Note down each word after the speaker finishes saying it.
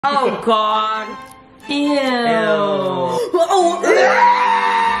Oh God. Ew. Oh.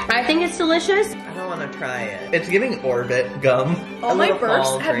 I think it's delicious. I don't want to try it. It's giving Orbit gum. All my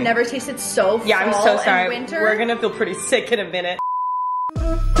burps have never tasted so fall. Yeah, I'm so sorry. Winter. We're gonna feel pretty sick in a minute.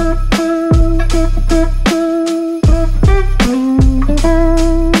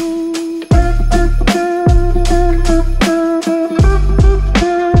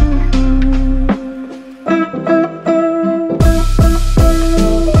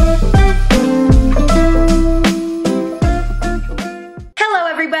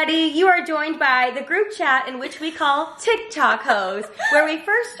 The group chat in which we call TikTok hoes, where we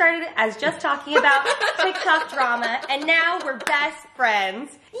first started as just talking about TikTok drama, and now we're best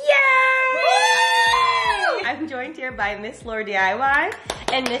friends. Yay! I'm joined here by Miss Lore DIY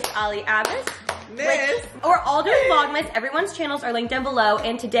and Miss Ali Abbas. We're all doing Vlogmas. Everyone's channels are linked down below,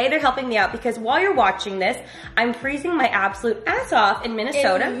 and today they're helping me out because while you're watching this, I'm freezing my absolute ass off in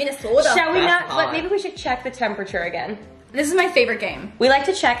Minnesota. Shall we not? But maybe we should check the temperature again. This is my favorite game. We like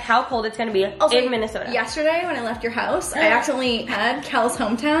to check how cold it's gonna be in Minnesota. Yesterday when I left your house, I accidentally had Cal's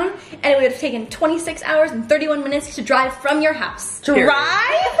hometown, and it would have taken 26 hours and 31 minutes to drive from your house. Drive?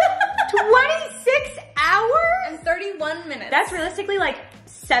 26 hours? And 31 minutes. That's realistically like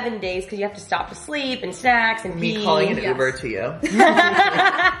 7 days because you have to stop to sleep and snacks and pee. Me calling an Uber to you.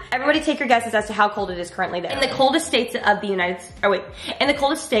 Everybody take your guesses as to how cold it is currently there. In the coldest states of the in the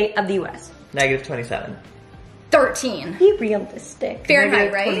coldest state of the US. Negative 27. 13. Be realistic.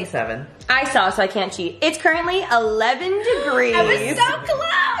 Fahrenheit, right? 27. I saw, so I can't cheat. It's currently 11 degrees. I was so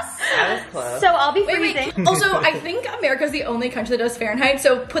close. I was close. So I'll be freezing. Wait. Also, I think America's the only country that does Fahrenheit,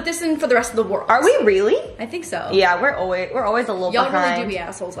 so put this in for the rest of the world. Are we really? I think so. Yeah, we're always a little behind. Y'all really do be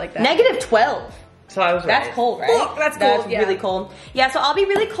assholes like that. Negative 12. So I was right. That's cold, right? Oh, that's cold, That's really cold. Yeah, so I'll be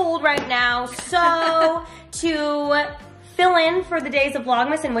really cold right now. So to fill in for the days of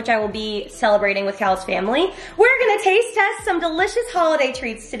Vlogmas in which I will be celebrating with Cal's family, we're gonna taste test some delicious holiday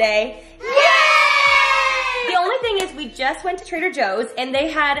treats today. Yay! The only thing is we just went to Trader Joe's and they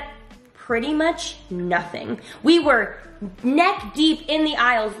had pretty much nothing. We were neck deep in the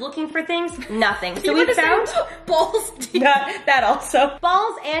aisles looking for things, nothing. So we found balls deep. That also.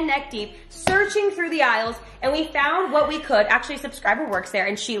 Balls and neck deep, searching through the aisles, and we found what we could. Actually, a subscriber works there,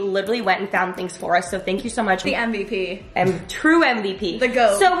 and she literally went and found things for us, so thank you so much. The MVP. True MVP. The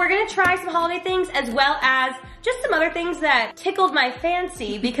GOAT. So we're gonna try some holiday things as well as just some other things that tickled my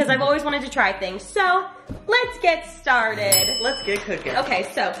fancy because I've always wanted to try things. So let's get started. Let's get cooking. Okay,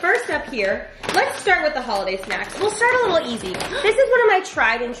 so first up here, let's start with the holiday snacks. We'll start a little easy. This is one of my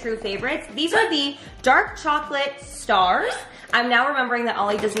tried and true favorites. These are the dark chocolate stars. I'm now remembering that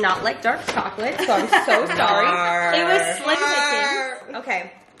Ollie does not like dark chocolate, so I'm so sorry. It was slim pickings.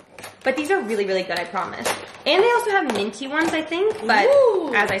 Okay. But these are really, really good, I promise. And they also have minty ones, I think. But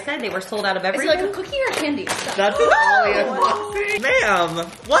as I said, they were sold out of everything. Is it like a cookie or candy? That's an Ollie unboxing. Ma'am,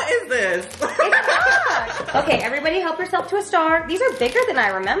 what is this? It's okay, everybody help yourself to a star. These are bigger than I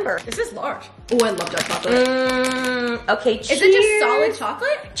remember. This is large. Oh, I love dark chocolate. Okay, cheers. Is it just solid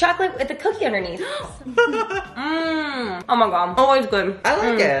chocolate? Chocolate with the cookie underneath. Oh my God, always good. I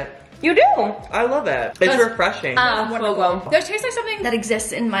like it. You do? I love it. It's refreshing. Wonderful. This tastes like something that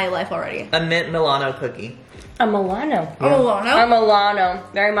exists in my life already. A mint Milano cookie. A Milano. A Milano? A Milano.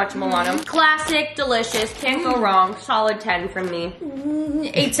 Very much a Milano. Classic, delicious, can't go wrong. Solid 10 from me.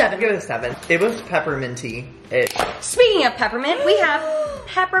 8-7. Give it a 7. It was pepperminty. Speaking of peppermint, we have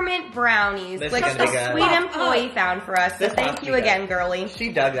peppermint brownies, This which is the gonna be good. sweet employee found for us. So This thank you again, girly. She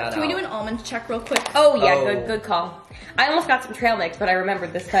dug that out. Can we do an almond check real quick? Oh yeah, good call. I almost got some trail mix, but I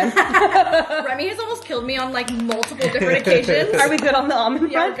remembered this time. Remy has almost killed me on like multiple different occasions. Are we good on the almond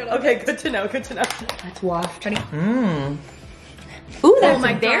Yeah, front? we're good on Okay, good to know, good to know. Let's waft. Mmm. Ooh, that's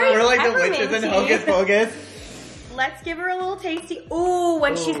my very We're like the witches in pepperminty. Hocus Pocus. Let's give her a little tasty. Ooh,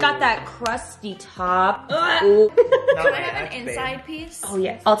 when she's got that crusty top. Ooh. Can I have an inside piece? Oh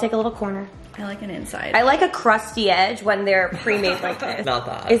yes. I'll take a little corner. I like an inside. I like a crusty edge when they're pre-made like this. Not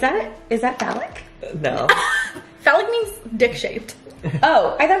that. Is that phallic? No. Phallic means dick shaped.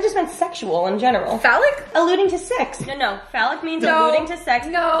 Oh, I thought it just meant sexual in general. Phallic? Alluding to sex. No. Phallic means alluding to sex.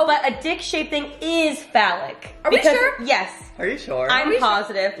 No. But a dick-shaped thing is phallic. Are we sure? Yes. Are you sure? I'm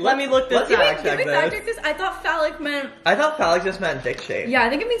positive. Let me look this Let's up. fact Can check we fact this. check this? I thought phallic meant... I thought phallic just meant dick shape. Yeah, I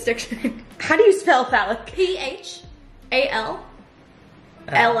think it means dick shaped. How do you spell phallic? P-H-A-L-L-I-C?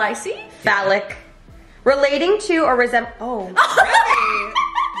 Phallic. Relating to or resemble... Oh.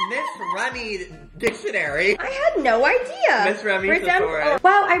 Miss Remy Dictionary. I had no idea. Miss Remy's Oh,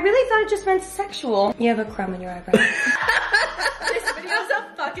 wow, I really thought it just meant sexual. You have a crumb in your eyebrow. This video's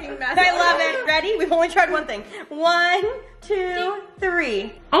a fucking I love it. Ready? We've only tried one thing. 1, 2,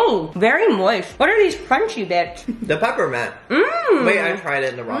 3. Oh, very moist. What are these crunchy bits? The peppermint. Mmm. Wait, I tried it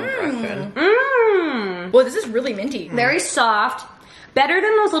in the wrong direction. Mmm. Well, this is really minty. Very soft. Better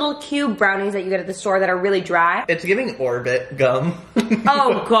than those little cube brownies that you get at the store that are really dry. It's giving Orbit gum.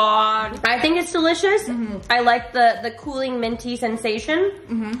 Oh God. I think it's delicious. I like the cooling minty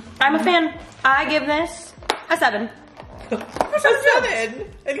sensation. I'm a fan. I give this a 7. A 7?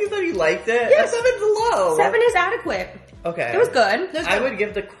 And you said you liked it? Yes. A 7's low. 7 is adequate. Okay. It was good. I would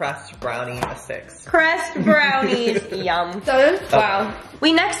give the crust brownie a 6. Crest brownies. Yum. 7? Wow.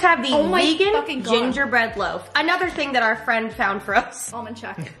 We next have the Oh my vegan fucking God. gingerbread loaf. Another thing that our friend found for us. Almond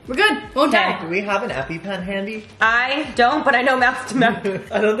check. We're good. Won't Okay. die. Do we have an EpiPen handy? I don't, but I know mouth to mouth.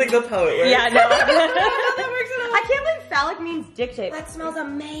 I don't think that's how it works. Yeah, no. That works at all. I can't believe phallic means dick shape. That smells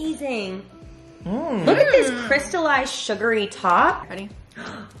amazing. Mm. Look at this crystallized sugary top. Ready?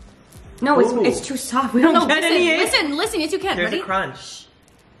 No, Ooh. it's too soft. We don't No, get any. listen. Yes, you can. There's Ready? a crunch.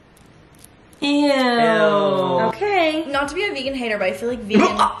 Ew. Ew. Okay. Not to be a vegan hater, but I feel like vegan.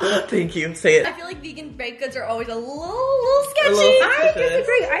 Thank you. Say I it. feel like vegan baked goods are always a little sketchy. little I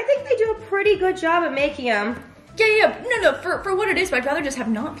disagree. I think they do a pretty good job at making them. Yeah. No. For what it is, but I'd rather just have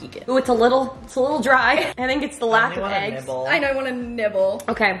not vegan. Ooh, it's a little dry. I think it's the lack I of only want a eggs. nibble. I know I want to nibble.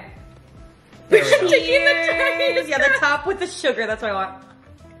 Okay. There we go. Taking the tiniest Yeah, the top with the sugar. That's what I want.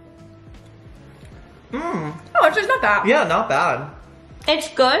 Mm. Oh, it's just not bad. Yeah, not bad. It's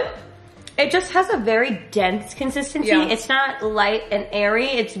good. It just has a very dense consistency. Yeah. It's not light and airy.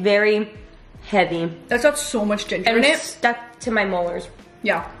 It's very heavy. That's got so much ginger And in it's it. stuck to my molars.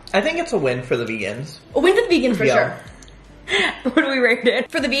 Yeah. I think it's a win for the vegans. A win for the vegans for Yeah. sure. What do we rate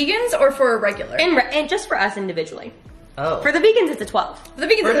it? For the vegans or for regular? And just for us individually. Oh. For the vegans, it's a 12. For the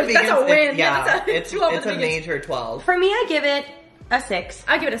vegans, For the that's a vegans, win. yeah, that's a it's 12 for it's the a vegans. major 12. For me, I give it a 6.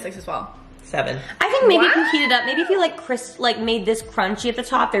 I give it a 6 as well. 7. I think maybe if you Wow. heat it up, maybe if you made this crunchy at the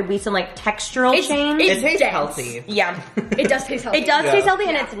top, there'd be some like textural change. It tastes dense. healthy. Yeah. It does taste healthy. It does Yeah. taste healthy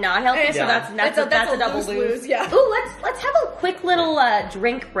and Yeah. it's not healthy, It's so not. that's a double lose. Yeah. Ooh, let's have a quick little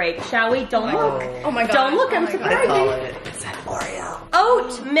drink break, shall we? Don't look. Oh my god. Don't look, I'm oh my God. I call surprised. it. It's an Oreo.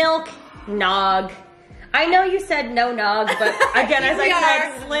 Oat milk nog. I know you said no nog, but again, as I We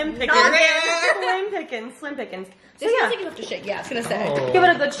said, are slim pickings. noggin. Slim pickings. So This yeah, is enough to shake. Yeah, I was gonna say. Oh. give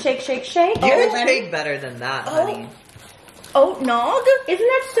it a good shake, shake, shake. You can ready? shake better than that, honey. Oat nog? Isn't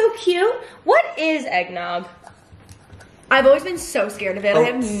that so cute? What is eggnog? I've always been so scared of it. I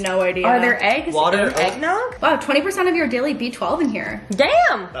have Oats. no idea. Are there eggs Water, in oats. eggnog? Wow, 20% of your daily B12 in here.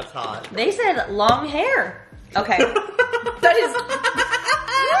 Damn! That's hot. They said long hair. Okay. That is.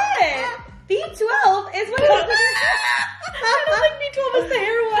 What? B12 is what helps with your I don't think B12 is the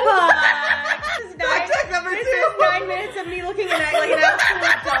hair one. Fact check number This 2. is 9 minutes of me looking at like an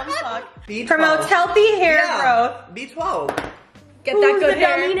absolute dumb fuck. B12. Promotes healthy hair growth. B12. Get Who's that good the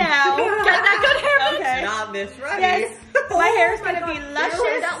hair. dummy now? Get that good hair. Okay. Not Miss Ready. Yes. My hair is Oh my gonna be God. luscious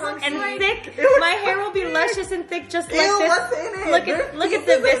Ew, that looks and like- thick. Ew, My hair will be luscious and thick just like Ew, this. what's in it? Look There's at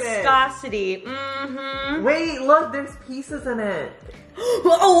the pieces in it. viscosity. Mm-hmm. Wait, look, there's pieces in it.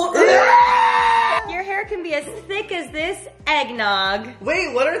 Your hair can be as thick as this eggnog.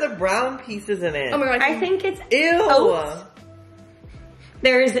 Wait, what are the brown pieces in it? Oh my god. I think it's Ew. oats.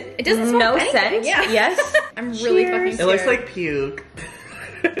 There is It doesn't smell no like anything, scent. yeah. Yes. I'm really Cheers. fucking It scared. looks like puke.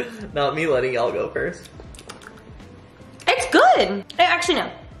 Not me letting y'all go first. It's good. Actually,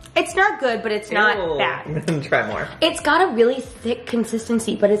 no. It's not good, but it's not Ew. bad. Try more. It's got a really thick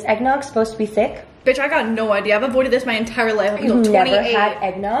consistency, but is eggnog supposed to be thick? Bitch, I got no idea. I've avoided this my entire life. Until You've 28. never had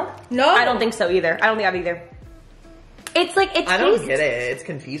eggnog? No. I don't think so either. I don't think I've either. It's like, it I don't tastes... get it. It's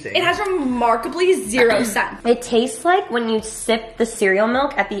confusing. It has remarkably 0 scent. It tastes like when you sip the cereal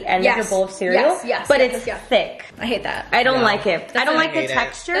milk at the end of your bowl of cereal, Yes, but yes, it's yes. thick. I hate that. I don't Yeah. like it. I don't a- like the hate it.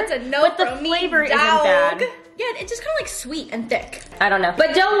 texture, That's a no but the from me, flavor isn't dog. bad. Yeah, it's just kind of like sweet and thick. I don't know.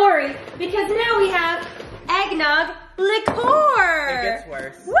 But don't worry, because now we have eggnog liqueur. It gets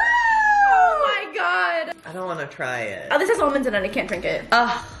worse. Woo! Oh my god. I don't want to try it. Oh, this has almonds in it. I can't drink it.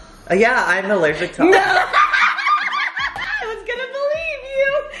 Ugh. Yeah, I'm allergic to No. I was gonna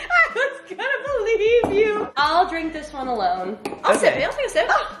believe you. I'll drink this one alone. I'll sip Okay. it. I'll take a sip.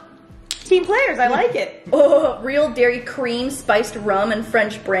 Team players, I like it. Oh, real dairy cream, spiced rum, and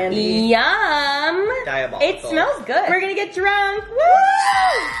French brandy. Yum. Diabolical. It smells good. We're gonna get drunk.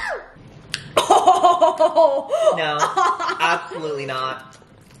 Woo! Oh. No, absolutely not.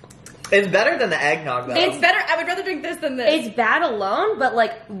 It's better than the eggnog though. It's better. I would rather drink this than this. It's bad alone, but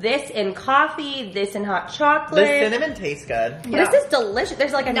like this in coffee, this in hot chocolate. The cinnamon tastes good. This is delicious.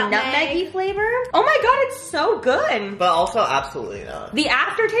 There's like a nutmeggy flavor. Oh my god, it's so good. But also absolutely not. The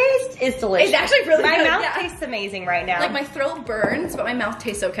aftertaste is delicious. It's actually really my good. mouth Yeah. tastes amazing right now. Like my throat burns, but my mouth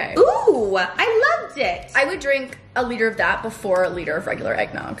tastes okay. Ooh, I loved it. I would drink a liter of that before a liter of regular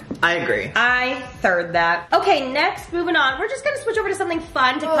eggnog. I agree. I third that. Okay, next, moving on. We're just gonna switch over to something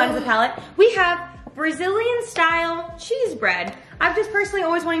fun to cleanse the palate. We have Brazilian style cheese bread. I've just personally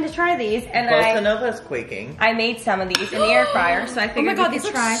always wanted to try these, and Bossa Nova's quaking. I made some of these in the air fryer, so I figured Oh my god, we these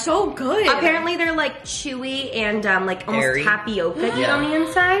could look try. so good. Apparently they're like chewy and like almost Airy. tapioca-y Yeah. on the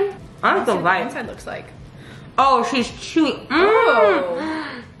inside. I'm Let's see gonna what the bite. inside looks like. Oh, she's chewy. Oh.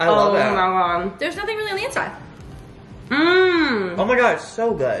 I love oh that. my god. There's nothing really on the inside. Mmm. Oh my god, it's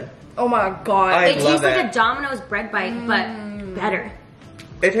so good. Oh my god. I It tastes love like it. a Domino's bread bite, but better.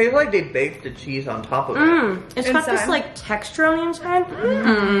 It tastes like they baked the cheese on top of it. It's got this Inside. like texture on the inside.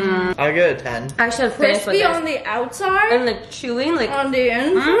 I give it a 10. I should have finished with Crispy this. on the outside, And the chewy, like, on the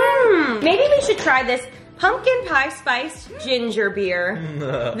inside. Maybe we should try this pumpkin pie spiced ginger beer.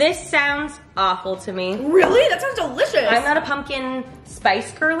 This sounds awful to me. Really? That sounds delicious. I'm not a pumpkin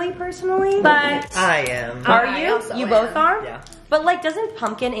spice girly personally, but I am. are I you? also You am. both are? Yeah. But like, doesn't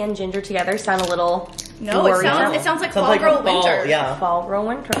pumpkin and ginger together sound a little No, it worrisome? sounds like Sounds fall, like girl, fall, winter. yeah. Fall, girl,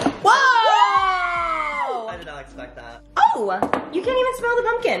 winter. I Whoa! did not expect that. Oh, you can't even smell the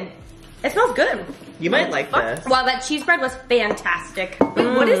pumpkin. It smells good. You might like this. Wow, that cheese bread was fantastic.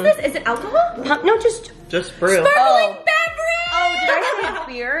 What is this? Is it alcohol? No, just Just brew. Sparkling Oh. beverage! Oh, did I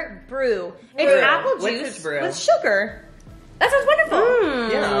say beer? Brew. It's Brew. apple Which juice is brew? with sugar. That sounds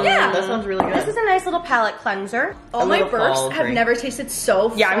wonderful. Yeah. Yeah. That sounds really good. This is a nice little palate cleanser. All A my little burps fall have drink. never tasted so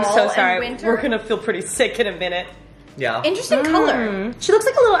fall Yeah, I'm so sorry. and winter. We're gonna feel pretty sick in a minute. Yeah. Interesting color. She looks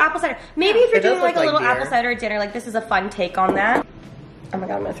like a little apple cider. Maybe if you're It does doing like look a like little beer. apple cider dinner, like this is a fun take on that. Oh my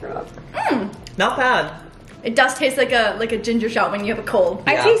god, I'm gonna throw up. Not bad. It does taste like a ginger shot when you have a cold.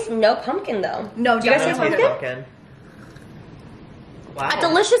 I Yeah. taste no pumpkin though. No, Do you guys definitely taste Taste pumpkin? pumpkin. Wow. A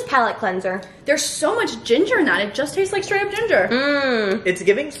delicious palate cleanser. There's so much ginger in that. It just tastes like straight up ginger. It's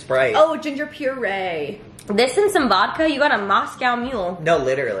giving Sprite. Oh, ginger puree. This and some vodka, you got a Moscow Mule. No,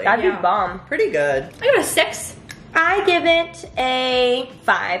 literally. That'd Yeah. be bomb. Pretty good. I give it a 6. I give it a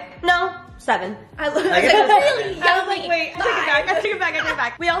 5. No, 7. I love I give it a really 7. I was like, wait, I take it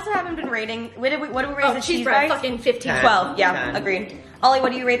back. We also haven't been rating. What do we rate Oh, the cheese cheese bread, bites? fucking 15. 12, yeah, 10. agreed. Ollie,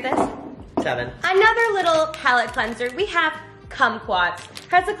 what do you rate this? 7. Another little palate cleanser. We have kumquats.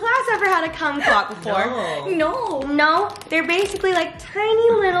 Has the class ever had a kumquat before? No. No. No, they're basically like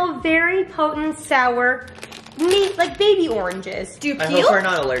tiny little, very potent, sour, meat, like baby oranges. Do you I peel? hope we're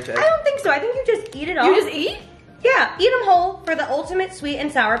not allergic. I don't think so. I think you just eat it all. You just eat? Yeah, eat them whole for the ultimate sweet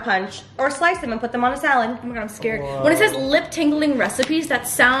and sour punch, or slice them and put them on a salad. Oh my god, I'm scared. Whoa. When it says lip tingling recipes, that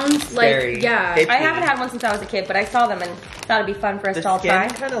sounds Scary. like, yeah. It's- I haven't had one since I was a kid, but I saw them and thought it'd be fun for us The to all skin try.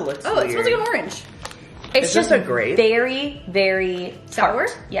 kind of looks Oh, weird. it smells like an orange. It's Is just this a grape? very, very Sour?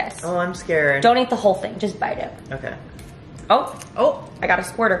 tart. Yes. Oh, I'm scared. Don't eat the whole thing. Just bite it. Okay. Oh, Oh. I got a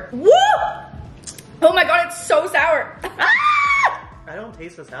squirter. Woo! Oh my god, it's so sour. Ah! I don't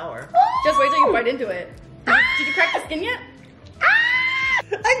taste the sour. Just wait till you bite into it. Did you crack the skin yet?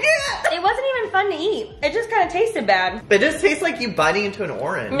 I can't! It wasn't even fun to eat. It just kind of tasted bad. It just tastes like you biting into an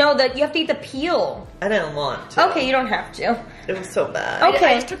orange. No, that you have to eat the peel. I didn't want to. Okay, you don't have to. It was so bad. Okay.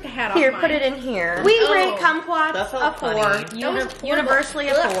 I just took the hat off Here, mine. put it in here. We Oh. rate kumquats That a felt 4. funny. That was horrible. Universally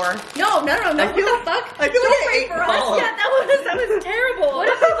a Ugh. 4. No. I feel- What the fuck? I feel like Don't I wait ate for us. balls. Yeah, that was terrible. What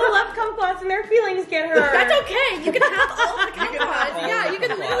if people love kumquats and their feelings get hurt? That's okay. You can have all the can have kumquats. all Yeah, the you can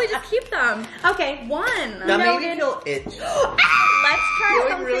kumquats. literally just keep them. Okay, One. That made me Noted. feel itch. let's try Feeling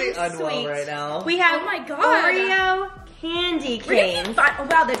something really sweet. unwell right now. We have Oh my God. Oreo candy canes. Oh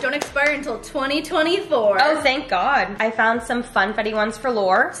wow, they don't expire until 2024. Oh, thank God. I found some funfetti ones for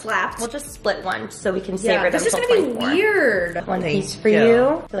Lore. Slapped. We'll just split one so we can yeah, savor them this is till gonna be 24. weird. One Thank piece for you. you.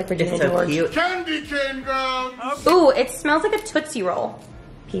 I feel like we're doing It's a so George. cute. Candy cane ground. Ooh, it smells like a Tootsie Roll.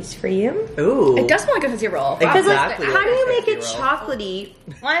 Piece for you. Ooh. It does smell like a Tootsie Roll. Exactly. Because Exactly how like do you a make it Tootsie Roll. chocolatey?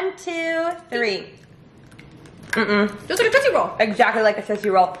 1, 2, 3. Just like a Tootsie Roll. Exactly like a Tootsie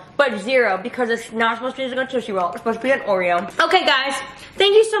Roll, but 0 because it's not supposed to be like a Tootsie Roll. It's supposed to be an Oreo. Okay, guys,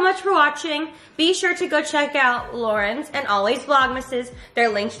 thank you so much for watching. Be sure to go check out Lauren's and Ollie's Vlogmas's. They're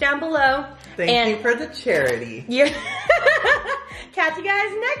linked down below. Thank you for the charity. Yeah. Catch you guys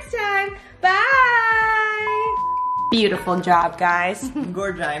next time. Bye. Beautiful job, guys.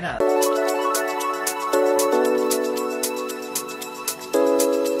 Gorgina.